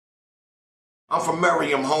I'm from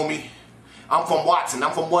Merriam, homie. I'm from Watson,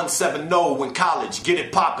 I'm from 170 in college, get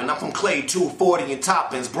it poppin'. I'm from Clay, 240 and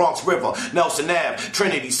Toppins, Bronx River, Nelson Ave,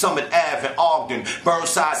 Trinity, Summit Ave, and Ogden,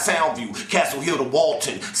 Burnside, Soundview, Castle Hill to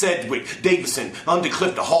Walton, Sedgwick, Davidson,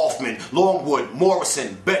 Undercliff to Hoffman, Longwood,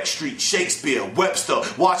 Morrison, Beck Street, Shakespeare, Webster,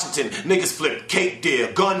 Washington, Niggas Flip, Cape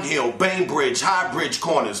Deer, Gun Hill, Bainbridge, High Bridge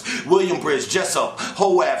Corners, William Bridge, Jessup,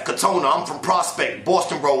 Hoave, Katona. I'm from Prospect,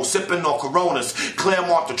 Boston Road, sippin' on Coronas,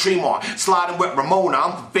 Claremont to Tremont, sliding with Ramona.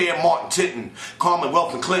 I'm from Fairmont and Tinton,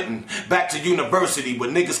 Commonwealth and Clinton, back to university where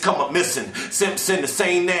niggas come up missing. Simpson to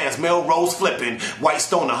St. Anne's, Melrose flipping,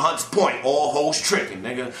 Whitestone to Hunts Point, all hoes tricking,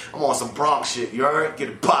 nigga. I'm on some Bronx shit, you heard? Get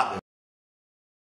it poppin'.